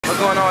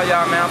What's going on,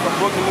 y'all, man? I'm from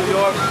Brooklyn, New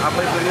York. I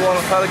play for the New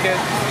Orleans Pelicans.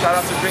 Shout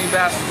out to Dream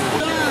Basketball.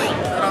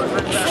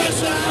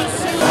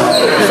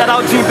 Shout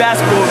out Dream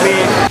Basketball,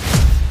 man.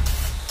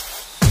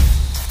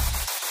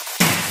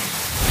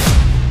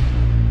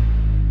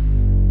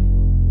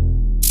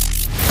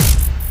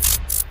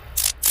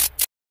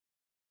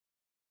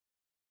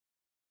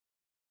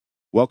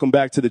 Welcome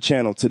back to the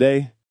channel.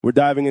 Today, we're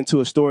diving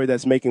into a story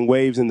that's making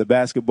waves in the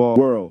basketball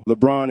world.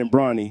 LeBron and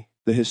Bronny,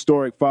 the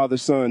historic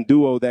father-son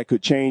duo that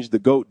could change the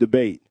GOAT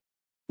debate.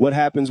 What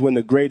happens when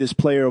the greatest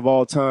player of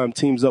all time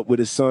teams up with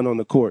his son on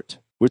the court?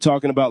 We're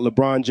talking about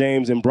LeBron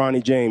James and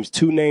Bronny James,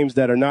 two names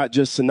that are not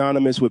just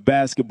synonymous with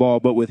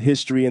basketball, but with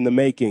history in the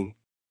making.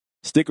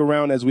 Stick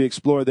around as we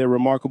explore their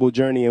remarkable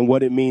journey and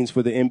what it means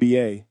for the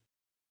NBA.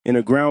 In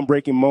a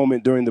groundbreaking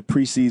moment during the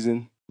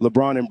preseason,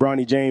 LeBron and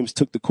Bronny James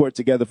took the court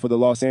together for the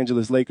Los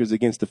Angeles Lakers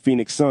against the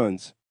Phoenix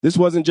Suns. This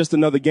wasn't just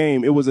another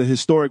game, it was a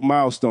historic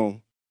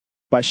milestone.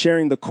 By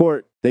sharing the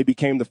court, they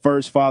became the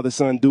first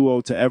father-son duo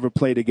to ever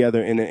play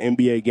together in an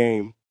NBA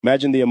game.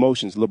 Imagine the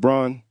emotions.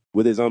 LeBron,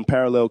 with his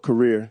unparalleled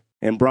career,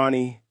 and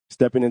Bronny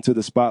stepping into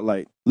the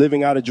spotlight,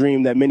 living out a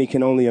dream that many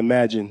can only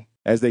imagine.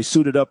 As they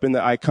suited up in the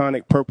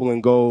iconic purple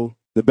and gold,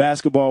 the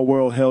basketball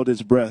world held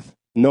its breath,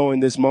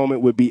 knowing this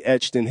moment would be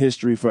etched in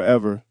history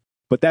forever.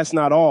 But that's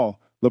not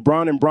all.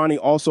 LeBron and Bronny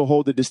also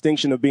hold the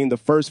distinction of being the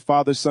first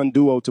father-son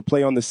duo to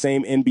play on the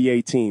same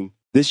NBA team.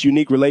 This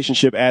unique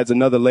relationship adds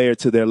another layer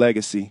to their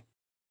legacy.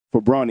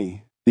 For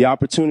Bronny, the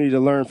opportunity to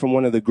learn from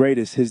one of the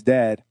greatest, his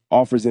dad,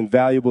 offers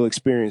invaluable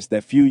experience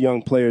that few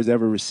young players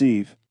ever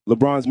receive.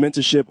 LeBron's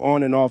mentorship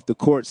on and off the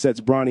court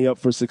sets Bronny up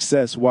for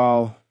success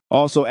while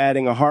also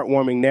adding a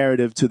heartwarming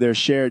narrative to their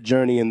shared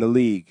journey in the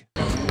league.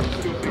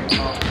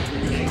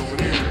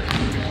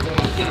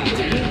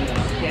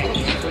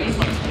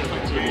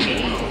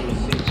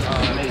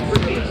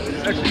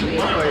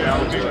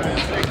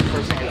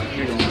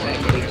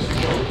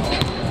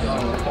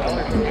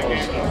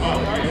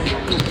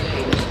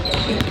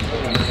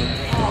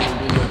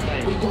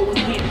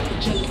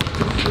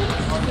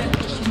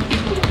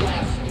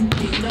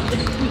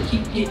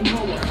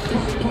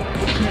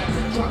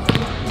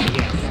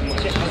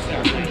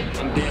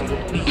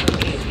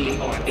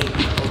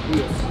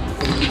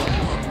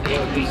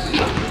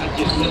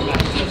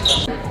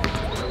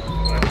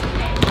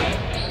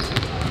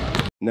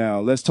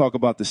 Now, let's talk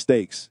about the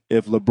stakes.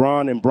 If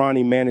LeBron and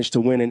Bronny managed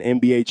to win an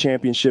NBA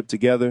championship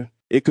together,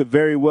 it could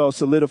very well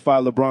solidify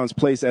LeBron's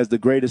place as the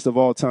greatest of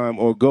all time,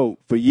 or GOAT.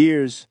 For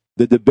years,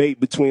 the debate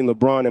between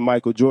LeBron and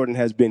Michael Jordan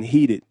has been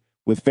heated,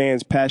 with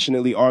fans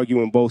passionately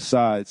arguing both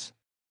sides.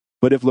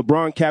 But if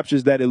LeBron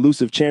captures that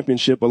elusive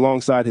championship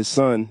alongside his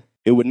son,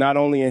 it would not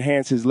only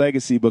enhance his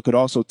legacy, but could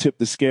also tip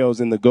the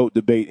scales in the GOAT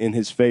debate in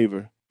his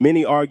favor.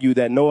 Many argue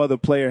that no other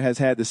player has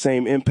had the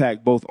same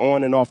impact both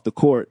on and off the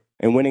court,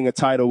 and winning a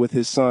title with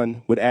his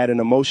son would add an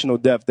emotional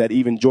depth that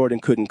even Jordan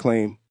couldn't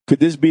claim. Could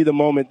this be the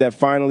moment that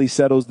finally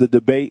settles the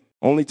debate?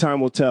 Only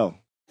time will tell.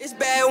 It's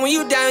bad when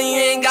you down, you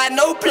ain't got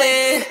no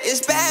plan.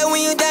 It's bad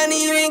when you down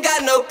and you ain't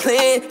got no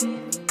plan.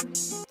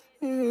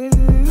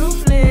 No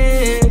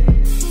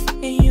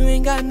plan. And you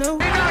ain't got no.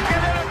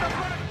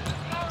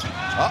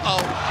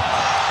 Uh-oh.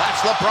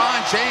 That's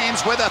LeBron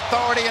James with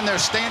authority, and they're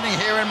standing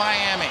here in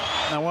Miami.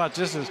 Now watch,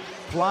 this is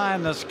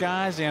flying the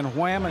skies and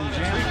wham and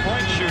jam.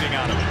 Three-point shooting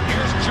out of it.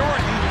 Here's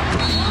Jordan.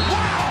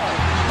 Wow!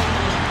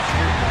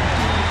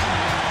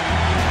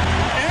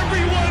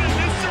 Everyone in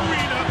this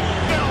arena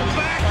fell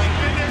back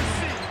in their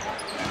seat.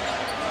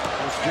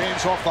 There's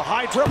James off the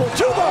high dribble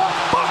to the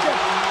bucket.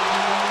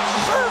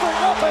 Serving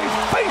up a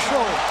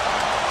facial.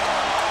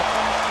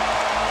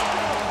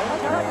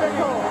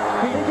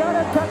 He got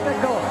a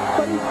technical,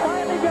 but he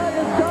finally got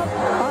his dump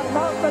on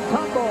Mount the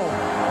Tumble.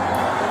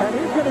 And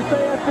he's going to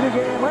say after the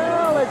game,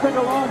 well, it took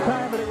a long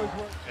time, but it was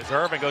worth it. As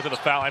Irving goes to the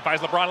foul line,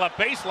 finds LeBron left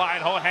baseline,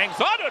 hangs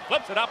onto it,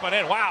 flips it up and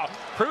in. Wow,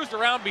 cruised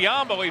around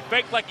Biyombo. He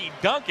faked like he'd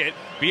dunk it.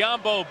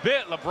 Biyombo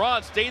bit.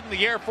 LeBron stayed in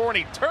the air for an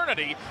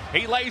eternity.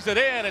 He lays it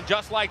in, and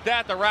just like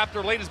that, the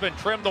Raptor lead has been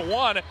trimmed to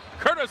 1,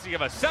 courtesy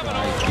of a 7-0.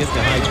 Get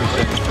the high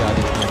percentage shot.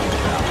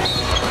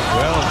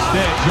 Well,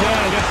 instead,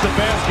 Jordan gets the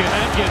basket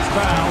and gets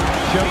fouled.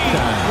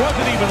 Showtime. He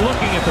wasn't even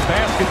looking at the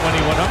basket when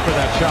he went up for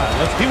that shot.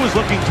 He was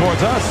looking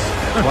towards us.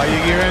 Well,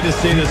 you're going to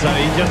see this.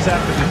 He just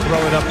happened to throw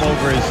it up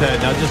over his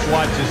head. Now just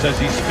watch this as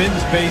he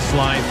spins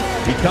baseline.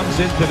 He comes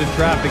into the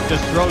traffic,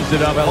 just throws it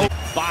up.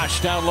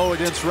 Bosh down low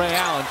against Ray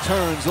Allen.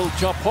 Turns, little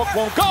jump hook,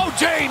 won't go.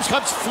 James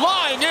comes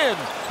flying in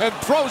and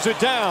throws it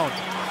down.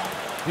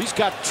 He's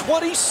got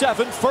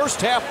 27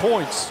 first half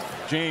points.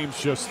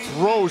 James just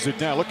throws it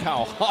down. Look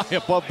how high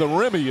above the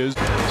rim he is.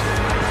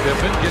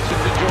 Pippen gets it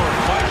to Jordan.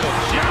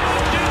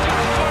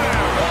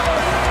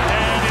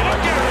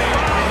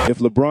 If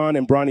LeBron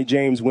and Bronny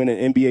James win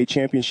an NBA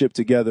championship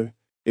together,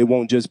 it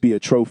won't just be a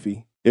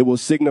trophy. It will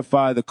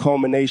signify the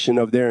culmination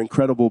of their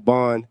incredible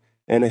bond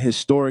and a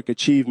historic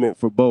achievement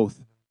for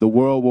both. The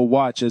world will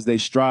watch as they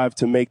strive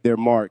to make their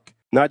mark,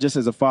 not just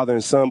as a father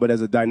and son, but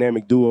as a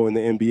dynamic duo in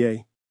the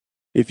NBA.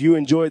 If you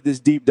enjoyed this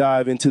deep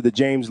dive into the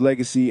James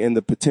legacy and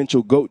the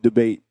potential GOAT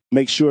debate,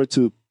 make sure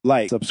to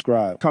like,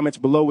 subscribe. Comments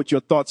below with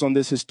your thoughts on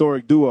this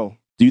historic duo.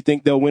 Do you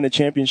think they'll win a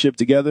championship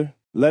together?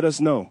 Let us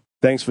know.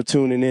 Thanks for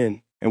tuning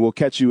in, and we'll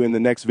catch you in the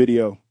next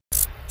video.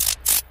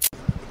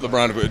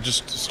 LeBron,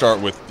 just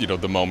start with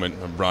the moment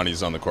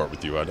Bronny's on the court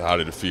with you. How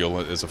did it feel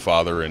as a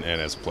father and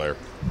as a player?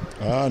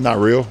 Not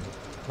real.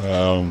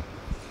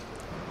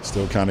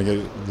 Still kind of get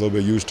a little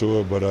bit used to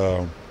it, but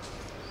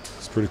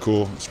it's pretty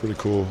cool. It's pretty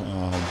cool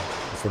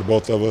for the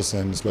both of us,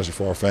 and especially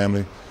for our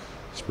family.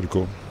 It's pretty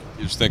cool.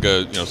 You just think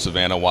of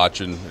Savannah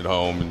watching at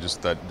home, and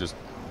just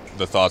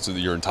the thoughts of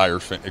your entire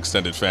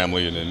extended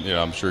family, and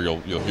I'm sure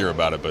you'll hear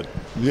about it. But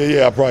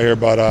yeah, I'll probably hear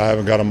about it. I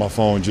haven't got on my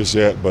phone just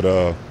yet, but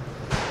I'll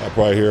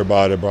probably hear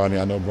about it.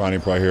 I know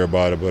Bronny probably hear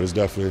about it, but it's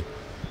definitely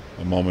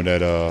a moment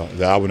that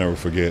I will never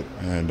forget,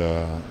 and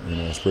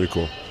it's pretty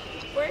cool.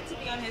 For it to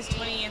be on his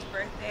 20th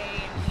birthday,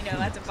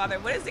 and as a father,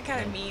 what does it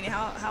kind of mean?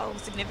 How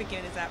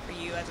significant is that for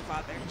you as a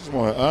father?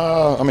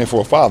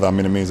 For a father,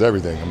 it means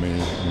everything.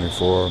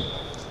 For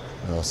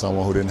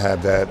someone who didn't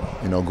have that,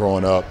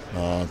 growing up,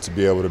 to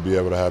be able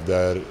to have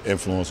that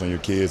influence on your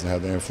kids and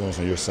have the influence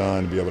on your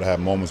son, to be able to have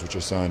moments with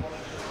your son,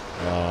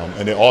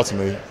 and then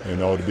ultimately,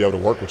 to be able to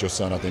work with your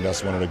son, I think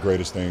that's one of the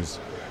greatest things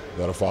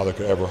that a father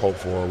could ever hope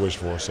for or wish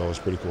for. So it's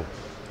pretty cool.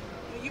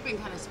 You've been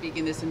kind of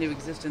speaking this into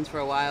existence for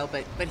a while,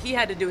 but he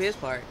had to do his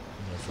part.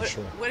 Yeah, for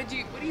sure. What do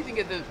you think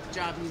of the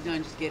job he's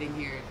done just getting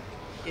here,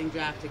 getting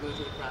drafted, go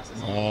through the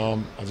process? I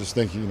just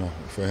think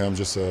for him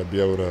just to be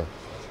able to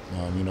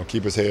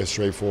keep his head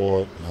straight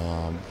forward,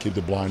 keep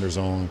the blinders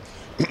on.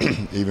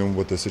 Even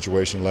with the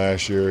situation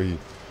last year, he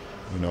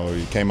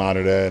came out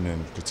of that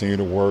and continued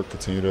to work,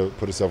 continue to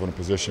put himself in a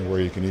position where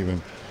he can even,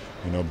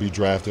 be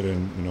drafted.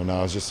 And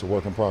now it's just a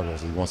work in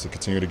progress. He wants to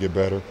continue to get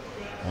better.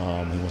 He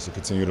wants to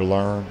continue to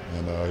learn,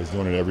 and he's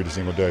doing it every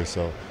single day.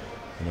 So,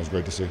 it's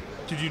great to see.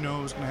 Did you know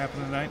it was going to happen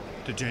tonight?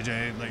 Did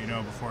JJ let you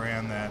know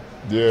beforehand that?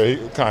 Yeah,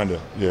 he kind of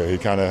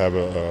have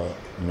a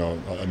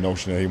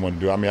notion that he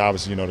wanted to do.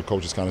 Obviously, the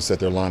coaches kind of set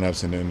their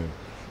lineups and then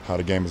how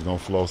the game is going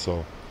to flow.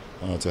 So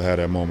to have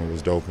that moment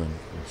was dope, and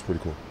it was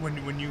pretty cool.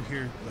 When you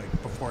hear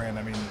beforehand,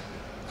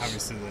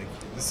 obviously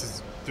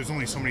there's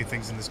only so many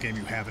things in this game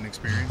you haven't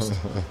experienced.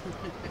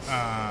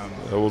 That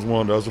was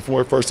the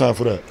first time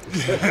for that.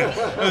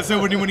 So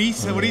when he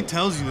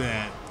tells you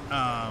that.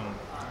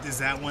 Is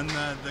that when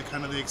the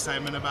kind of the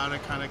excitement about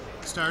it kind of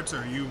starts, or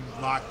are you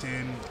locked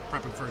in,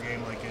 prepping for a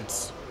game like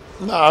it's?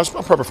 No, I'm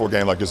prepping for a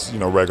game like it's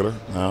regular.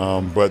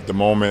 But the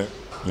moment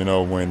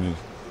when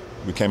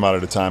we came out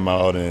of the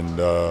timeout and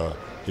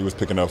he was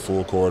picking up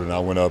full court and I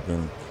went up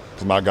and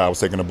because my guy was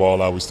taking the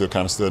ball out, we still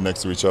kind of stood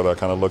next to each other. I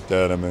kind of looked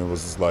at him and it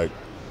was just like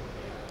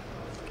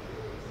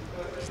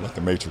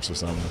the Matrix or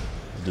something.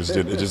 It just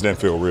didn't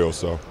feel real.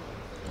 So.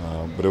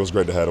 But it was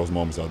great to have those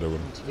moments out there with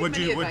him. What'd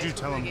you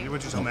tell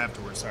him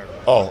afterwards? Sorry.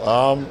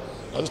 I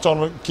just told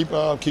him to keep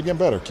getting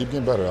better. Keep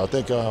getting better. I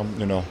think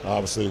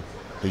obviously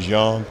he's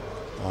young.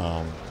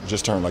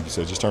 Just turned, like you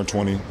said, just turned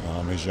 20.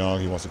 He's young.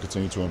 He wants to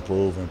continue to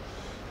improve, and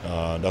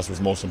that's what's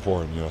most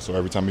important. So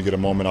every time you get a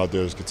moment out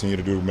there, just continue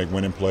to make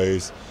winning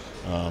plays.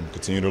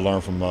 Continue to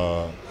learn from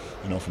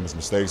from his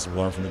mistakes,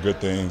 learn from the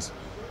good things,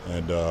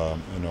 and I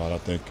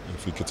think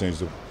if he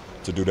continues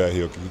to do that,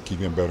 he'll keep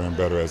getting better and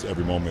better as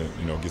every moment,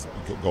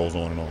 goes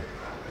on and on.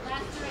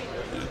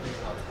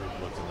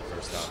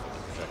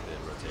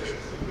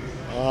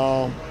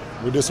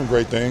 We did some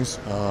great things.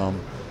 A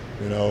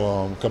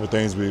couple of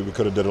things we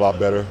could have did a lot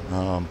better.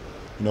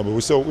 But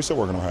we're still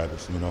working on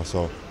habits.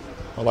 So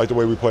I like the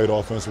way we played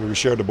offensively. We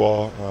shared the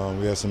ball.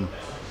 We had some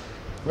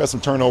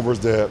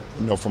turnovers that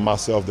from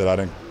myself that I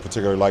didn't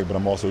particularly like, but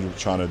I'm also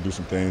trying to do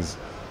some things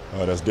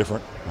that's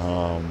different,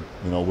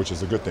 which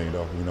is a good thing,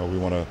 though. We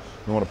want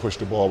to push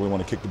the ball, we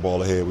want to kick the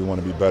ball ahead, we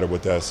want to be better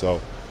with that. So,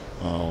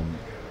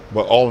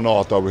 but all in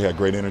all, I thought we had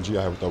great energy.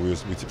 I thought we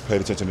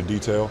paid attention to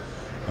detail,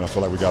 and I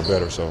feel like we got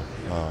better. So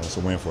it's a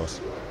win for us.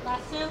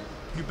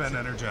 You've been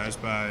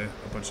energized by a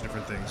bunch of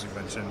different things. You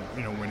mentioned,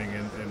 winning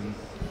in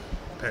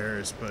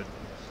Paris, but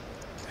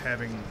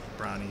having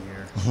Bronny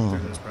here through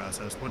this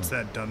process, what's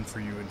that done for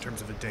you in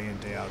terms of a day in,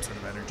 day out sort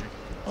of energy?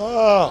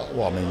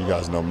 You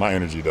guys know my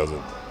energy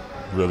doesn't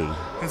really.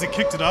 Has it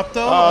kicked it up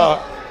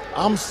though?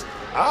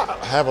 I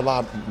have a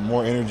lot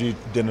more energy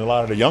than a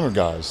lot of the younger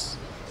guys,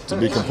 to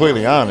be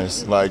completely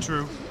honest.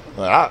 True.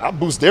 I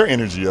boost their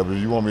energy up if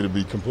you want me to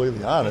be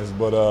completely honest.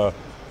 But to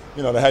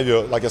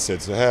have like I said,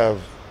 to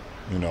have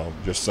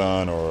your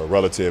son or a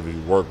relative,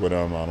 you work with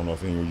them. I don't know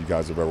if any of you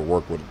guys have ever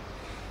worked with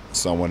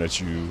someone that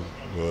you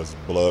was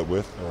blood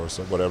with or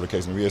whatever the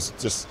case may be.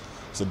 It's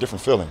a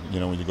different feeling.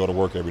 When you go to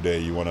work every day,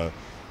 you want to.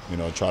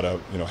 Try to,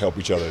 help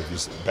each other. If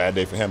it's a bad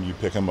day for him, you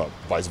pick him up.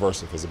 Vice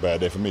versa. If it's a bad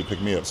day for me, pick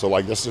me up. So,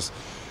 that's just,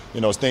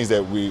 it's things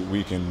that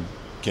we can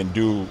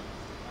do,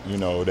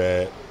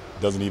 that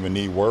doesn't even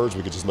need words.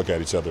 We can just look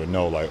at each other and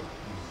know,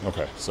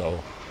 okay, so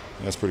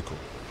that's pretty cool.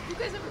 You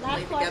guys ever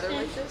play together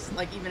like this?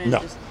 Even in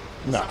just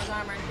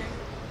summertime or anything?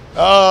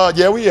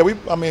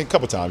 A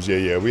couple times,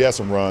 yeah. We had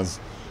some runs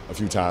a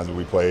few times when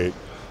we played,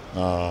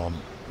 but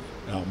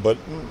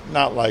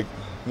not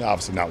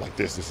obviously not like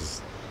this. This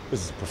is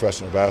this is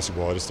professional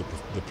basketball. This is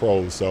the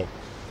pros. So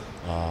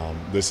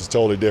this is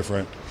totally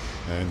different,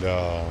 and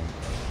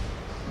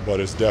but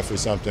it's definitely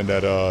something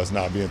that is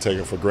not being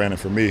taken for granted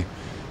for me.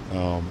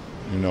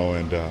 You know,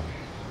 and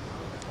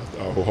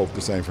I hope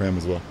the same for him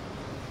as well.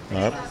 All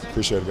right,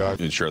 appreciate it, guys.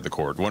 And share the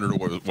court. Wondered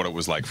what it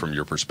was like from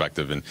your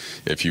perspective, and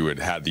if you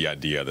had the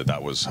idea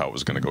that was how it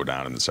was going to go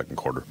down in the second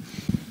quarter.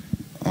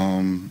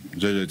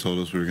 JJ told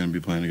us we were going to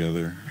be playing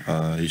together.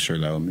 He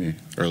shared that with me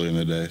early in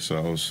the day, so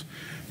I was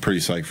pretty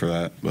psyched for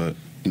that. But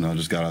you know, I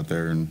just got out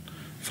there and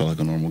felt like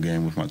a normal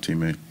game with my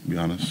teammate, to be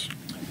honest.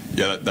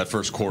 Yeah, that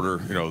first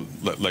quarter, you know,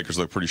 Lakers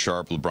look pretty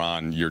sharp.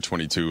 LeBron, year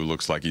 22,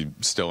 looks like he's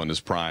still in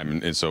his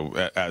prime. And so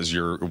as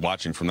you're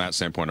watching from that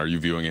standpoint, are you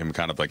viewing him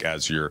kind of like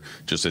as your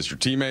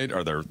teammate?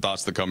 Are there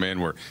thoughts that come in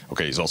where,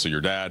 okay, he's also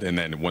your dad? And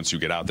then once you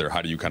get out there,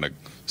 how do you kind of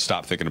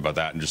stop thinking about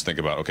that and just think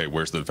about, okay,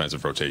 where's the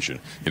defensive rotation?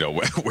 You know,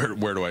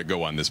 where do I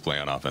go on this play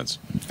on offense?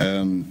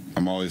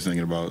 I'm always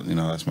thinking about, you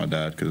know, that's my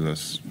dad, because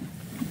that's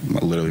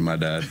literally my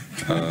dad.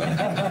 So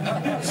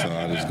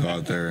I just go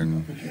out there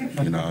and,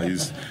 you know,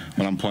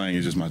 when I'm playing,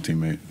 he's just my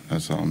teammate.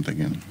 That's all I'm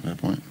thinking at that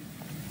point.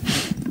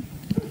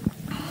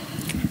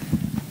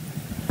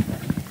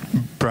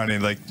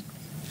 Bronny, like,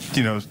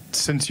 you know,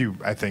 since you,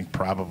 I think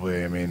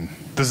probably, I mean,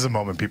 this is a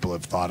moment people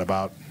have thought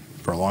about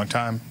for a long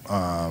time.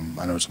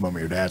 I know it's a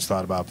moment your dad's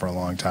thought about for a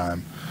long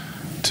time.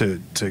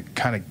 To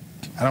kind of,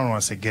 I don't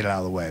want to say get it out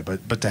of the way,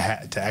 but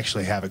to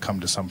actually have it come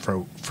to some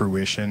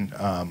fruition.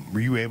 Were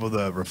you able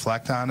to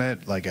reflect on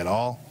it, like, at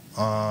all,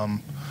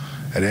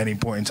 at any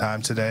point in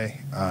time today,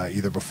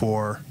 either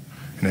before,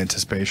 in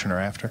anticipation, or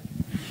after?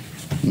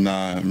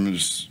 Nah, I'm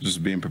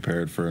just being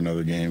prepared for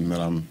another game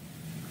that I'm,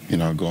 you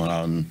know, going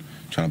out and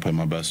trying to play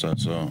my best at.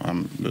 So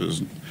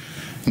there's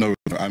no.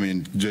 I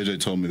mean,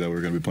 JJ told me that we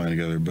were going to be playing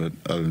together, but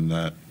other than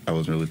that, I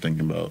wasn't really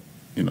thinking about,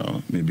 you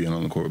know, me being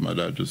on the court with my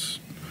dad,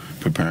 just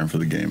preparing for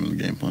the game and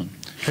the game plan.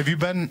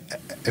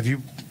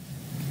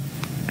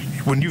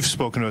 When you've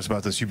spoken to us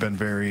about this, you've been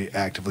very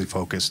actively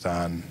focused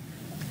on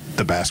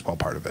the basketball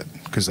part of it,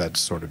 because that's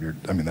sort of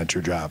that's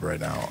your job right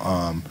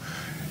now.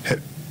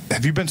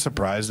 Have you been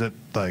surprised at,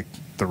 like,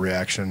 the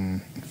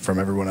reaction from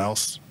everyone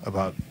else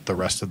about the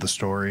rest of the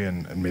story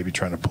and maybe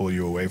trying to pull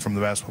you away from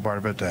the basketball part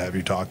of it, to have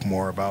you talk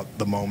more about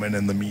the moment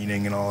and the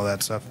meaning and all of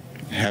that stuff?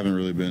 I haven't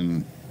really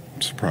been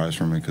surprised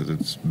from it, because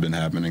it's been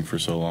happening for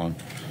so long.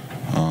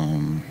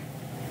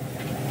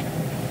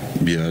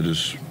 Yeah,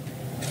 just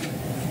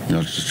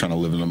trying to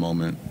live in the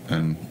moment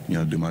and, you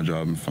know, do my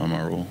job and find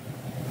my role.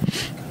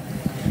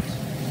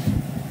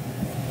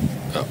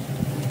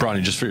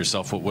 Bronny, just for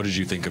yourself, what did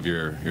you think of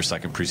your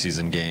second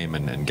preseason game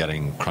and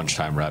getting crunch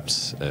time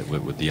reps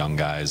with the young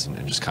guys,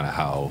 and just kind of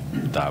how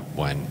that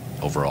went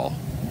overall?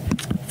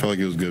 I felt like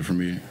it was good for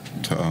me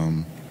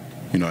to,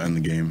 you know, end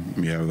the game.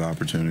 We have the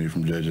opportunity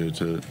from JJ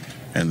to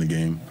end the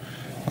game.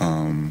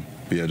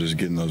 But yeah, just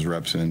getting those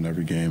reps in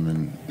every game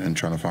and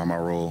trying to find my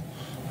role.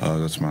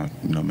 That's my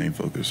main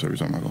focus every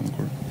time I go on the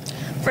court.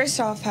 First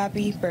off,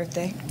 happy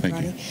birthday,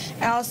 Bronny.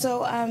 And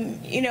also,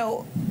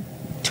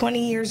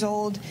 20 years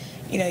old,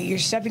 you're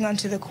stepping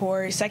onto the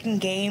court,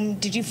 second game.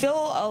 Did you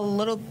feel a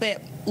little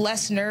bit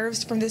less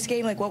nerves from this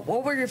game? Like,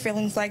 what were your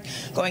feelings like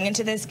going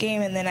into this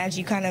game? And then as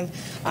you kind of,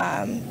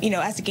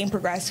 as the game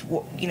progressed,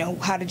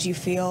 how did you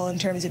feel in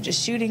terms of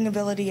just shooting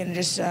ability and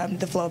just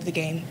the flow of the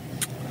game?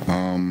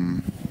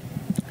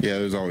 Yeah,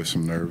 there's always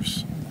some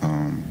nerves,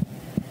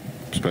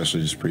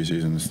 especially just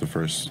preseason. It's the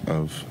first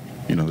of,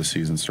 the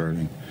season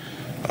starting.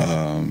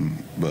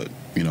 But,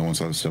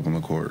 once I step on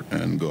the court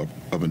and go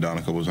up and down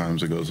a couple of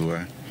times, it goes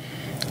away.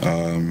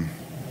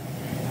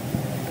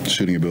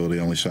 Shooting ability,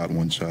 only shot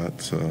one shot,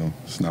 so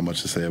it's not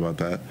much to say about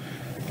that.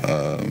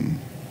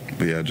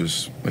 But yeah,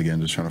 just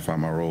trying to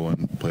find my role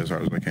and play as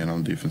hard as I can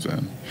on the defense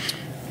end.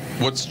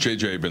 What's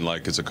JJ been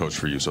like as a coach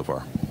for you so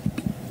far?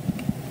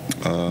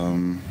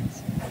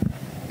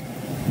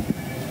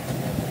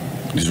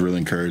 He's really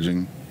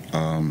encouraging,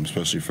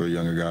 especially for the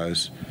younger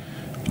guys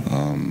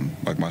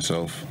like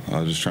myself.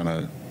 Just trying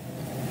to,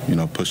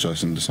 push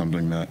us into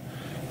something that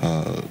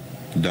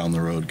down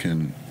the road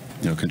can,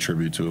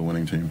 contribute to a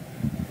winning team.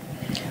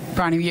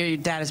 Bronny, your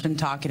dad has been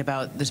talking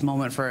about this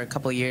moment for a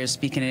couple of years,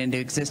 speaking it into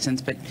existence,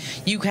 but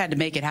you had to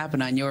make it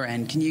happen on your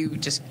end. Can you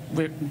just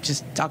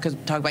talk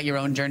about your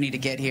own journey to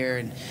get here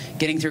and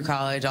getting through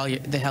college,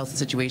 the health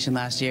situation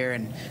last year,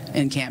 and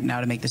in camp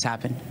now to make this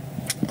happen?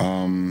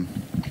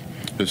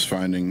 Just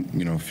finding,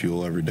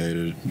 fuel every day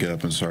to get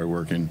up and start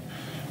working.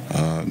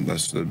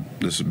 This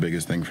is the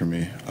biggest thing for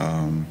me.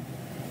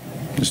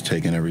 Just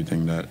taking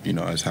everything that,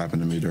 has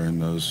happened to me during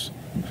those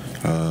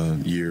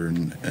year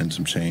and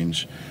some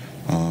change.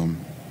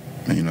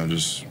 And,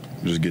 just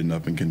getting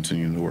up and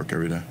continuing to work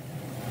every day.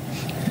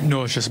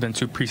 It's just been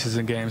 2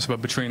 preseason games,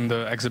 but between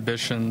the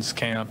exhibitions,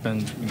 camp,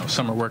 and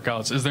summer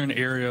workouts, is there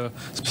an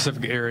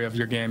specific area of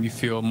your game you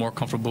feel more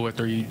comfortable with,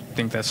 or you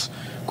think that's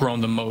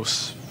grown the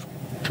most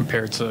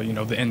compared to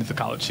the end of the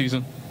college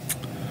season?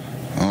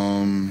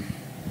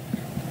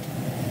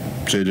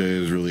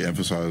 JJ has really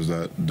emphasized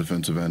that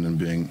defensive end and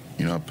being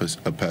a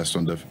pest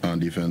on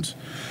defense.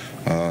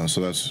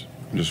 So that's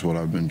just what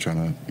I've been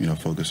trying to,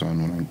 focus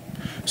on when I'm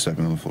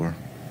stepping on the floor.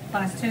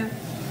 Last two.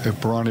 Hey,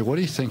 Bronny, what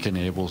do you think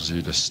enables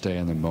you to stay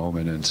in the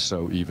moment and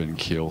so even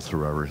keel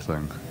through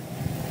everything?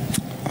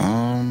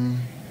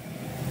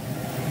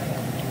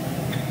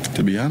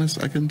 To be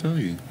honest, I couldn't tell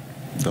you.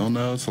 Don't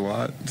know. It's a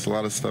lot. It's a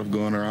lot of stuff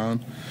going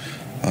around.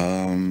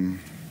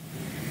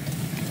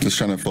 Just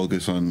trying to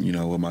focus on,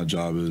 what my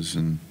job is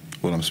and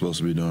what I'm supposed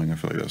to be doing. I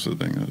feel like that's the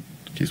thing that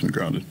keeps me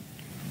grounded.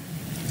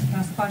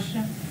 Last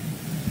question.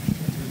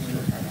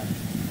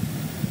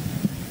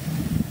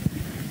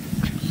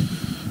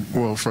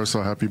 Well, first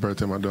of all, happy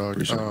birthday, my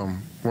dog.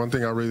 One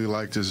thing I really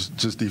liked is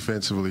just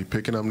defensively,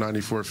 picking up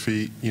 94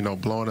 feet,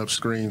 blowing up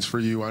screens for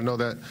you. I know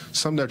that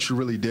something that you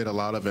really did a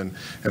lot of in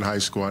high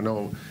school. I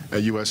know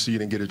at USC you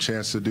didn't get a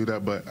chance to do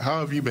that, but how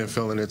have you been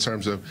feeling in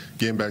terms of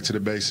getting back to the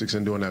basics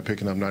and doing that,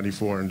 picking up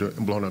 94 and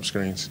blowing up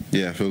screens?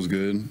 Yeah, it feels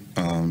good.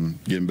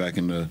 Getting back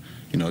into,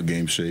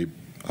 game shape.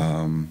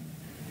 Again,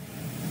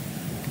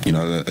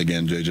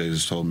 JJ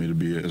just told me to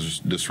be as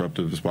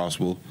disruptive as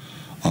possible.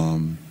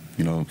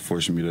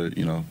 Forcing me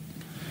to,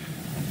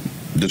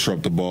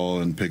 disrupt the ball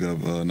and pick up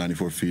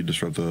 94 feet,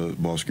 disrupt the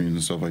ball screens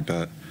and stuff like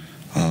that.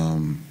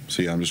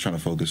 So, yeah, I'm just trying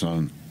to focus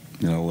on,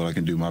 what I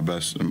can do my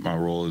best, my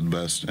role is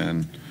best.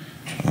 And,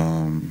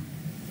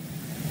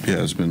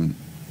 yeah, it's been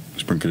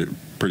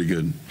pretty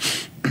good.